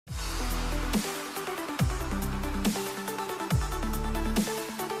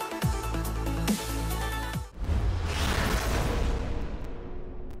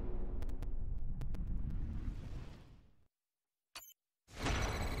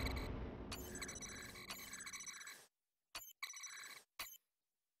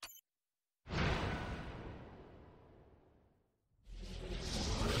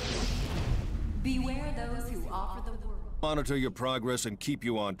offer the world. Monitor your progress and keep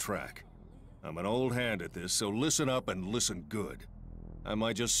you on track. I'm an old hand at this, so listen up and listen good. I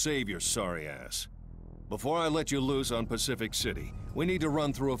might just save your sorry ass. Before I let you loose on Pacific City, we need to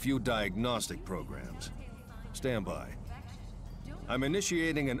run through a few diagnostic programs. Stand by. I'm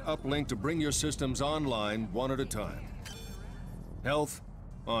initiating an uplink to bring your systems online one at a time. Health,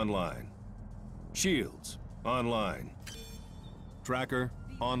 online. Shields, online. Tracker,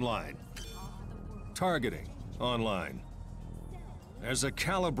 online. Targeting, online. There's a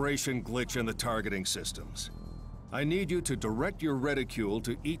calibration glitch in the targeting systems. I need you to direct your reticule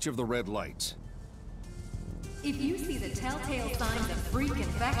to each of the red lights. If you see the telltale signs of freak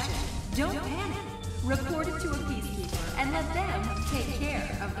infection, don't panic. Report it to a peacekeeper and let them take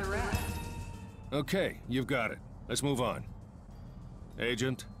care of the rest. Okay, you've got it. Let's move on.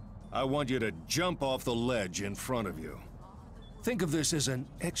 Agent, I want you to jump off the ledge in front of you. Think of this as an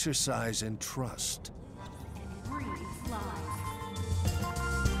exercise in trust. Breathe, slide.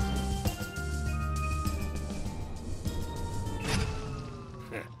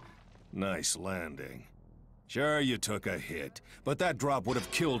 Nice landing. Sure, you took a hit, but that drop would have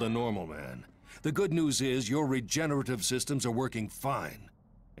killed a normal man. The good news is your regenerative systems are working fine,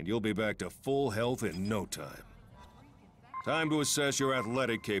 and you'll be back to full health in no time. Time to assess your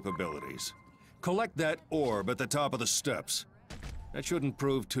athletic capabilities. Collect that orb at the top of the steps. That shouldn't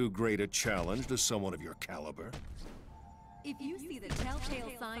prove too great a challenge to someone of your caliber. If you see the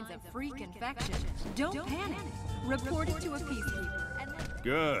telltale signs of freak infection, don't panic. Report it to a peacekeeper and let...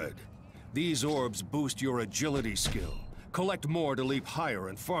 Good. These orbs boost your agility skill. Collect more to leap higher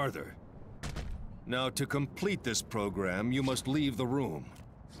and farther. Now, to complete this program, you must leave the room.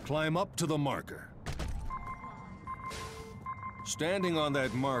 Climb up to the marker. Standing on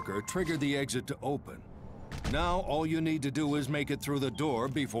that marker, trigger the exit to open. Now, all you need to do is make it through the door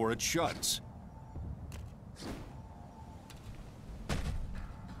before it shuts.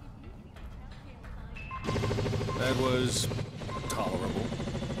 That was tolerable.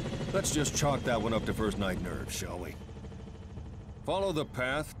 Let's just chalk that one up to first-night nerves, shall we? Follow the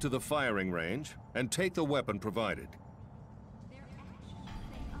path to the firing range and take the weapon provided. Their actions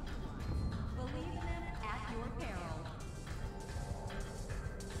say otherwise. Believe them at your peril.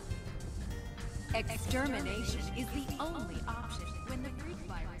 Extermination is the only option when the freak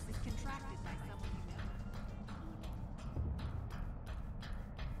virus is contracted by someone you know.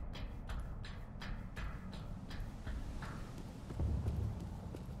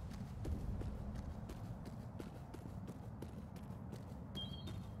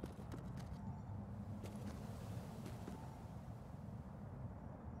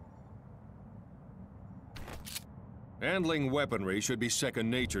 Handling weaponry should be second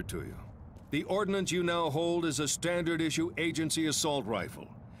nature to you. The ordnance you now hold is a standard-issue agency assault rifle.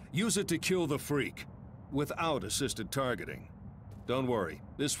 Use it to kill the freak, without assisted targeting. Don't worry,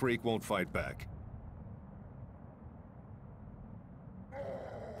 this freak won't fight back.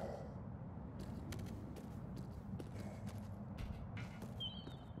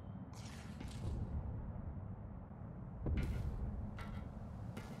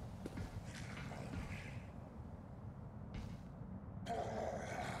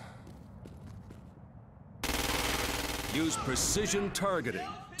 Use precision targeting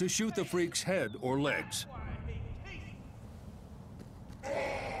to shoot the freak's head or legs.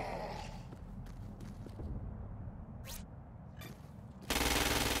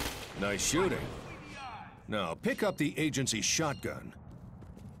 Nice shooting. Now pick up the agency shotgun.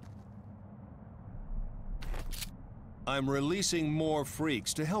 I'm releasing more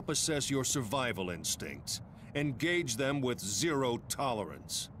freaks to help assess your survival instincts. Engage them with zero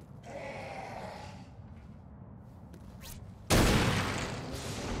tolerance.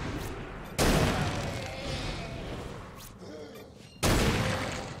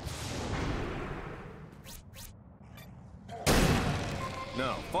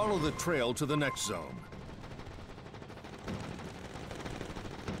 Now, follow the trail to the next zone.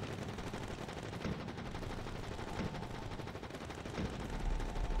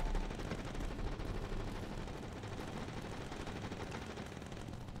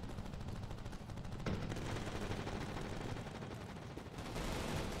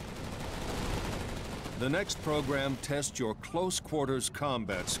 The next program tests your close quarters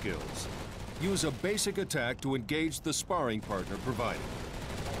combat skills. Use a basic attack to engage the sparring partner provided.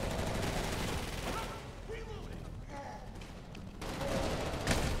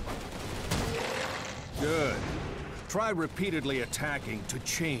 Good. Try repeatedly attacking to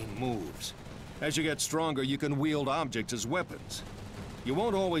chain moves. As you get stronger, you can wield objects as weapons. You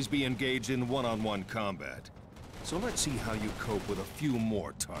won't always be engaged in one-on-one combat. So let's see how you cope with a few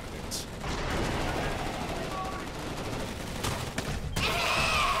more targets.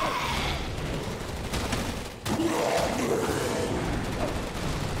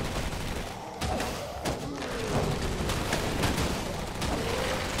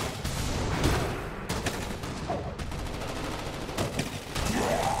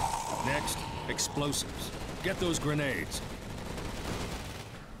 Explosives. Get those grenades.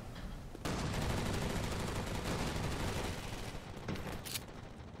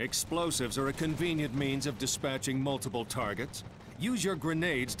 Explosives are a convenient means of dispatching multiple targets. Use your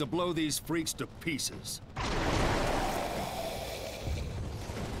grenades to blow these freaks to pieces.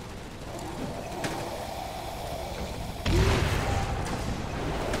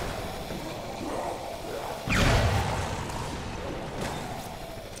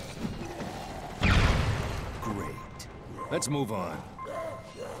 Great. Let's move on.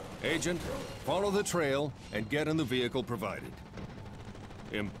 Agent, follow the trail and get in the vehicle provided.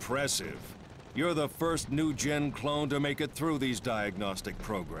 Impressive. You're the first new-gen clone to make it through these diagnostic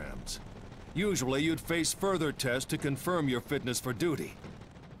programs. Usually, you'd face further tests to confirm your fitness for duty.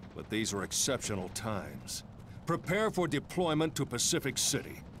 But these are exceptional times. Prepare for deployment to Pacific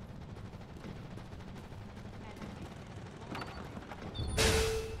City.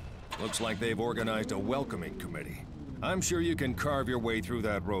 Looks like they've organized a welcoming committee. I'm sure you can carve your way through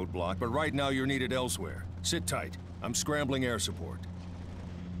that roadblock, but right now you're needed elsewhere. Sit tight. I'm scrambling air support.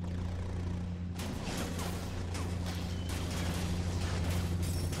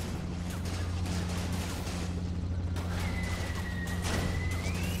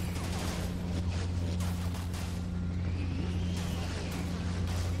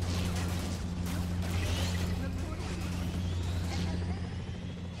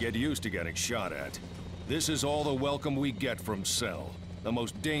 Get used to getting shot at. This is all the welcome we get from CELL, the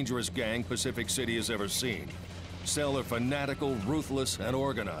most dangerous gang Pacific City has ever seen. CELL are fanatical, ruthless, and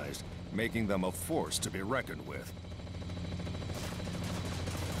organized, making them a force to be reckoned with.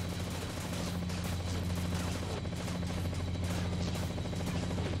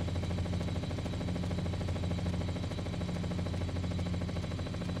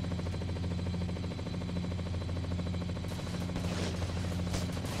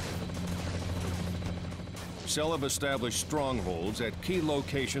 CELL have established strongholds at key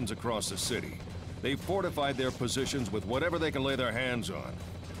locations across the city. They've fortified their positions with whatever they can lay their hands on,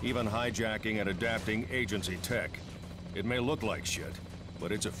 even hijacking and adapting agency tech. It may look like shit,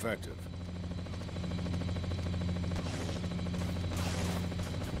 but it's effective.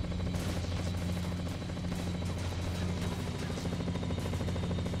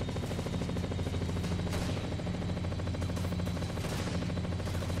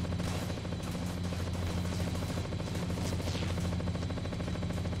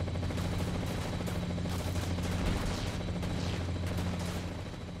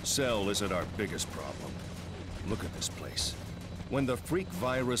 CELL isn't our biggest problem. Look at this place. When the freak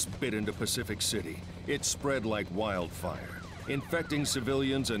virus bit into Pacific City, it spread like wildfire, infecting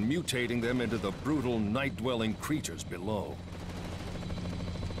civilians and mutating them into the brutal, night-dwelling creatures below.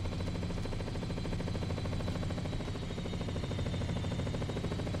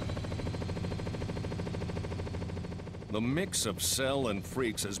 The mix of CELL and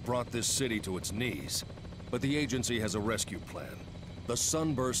freaks has brought this city to its knees, but the agency has a rescue plan. The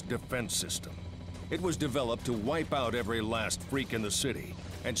Sunburst Defense System. It was developed to wipe out every last freak in the city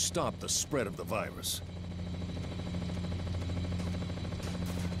and stop the spread of the virus.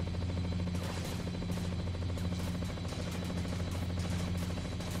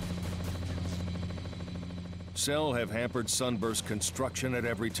 CELL have hampered Sunburst construction at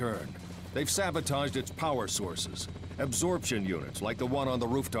every turn. They've sabotaged its power sources, absorption units like the one on the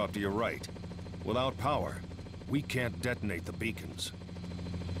rooftop to your right. Without power, we can't detonate the beacons.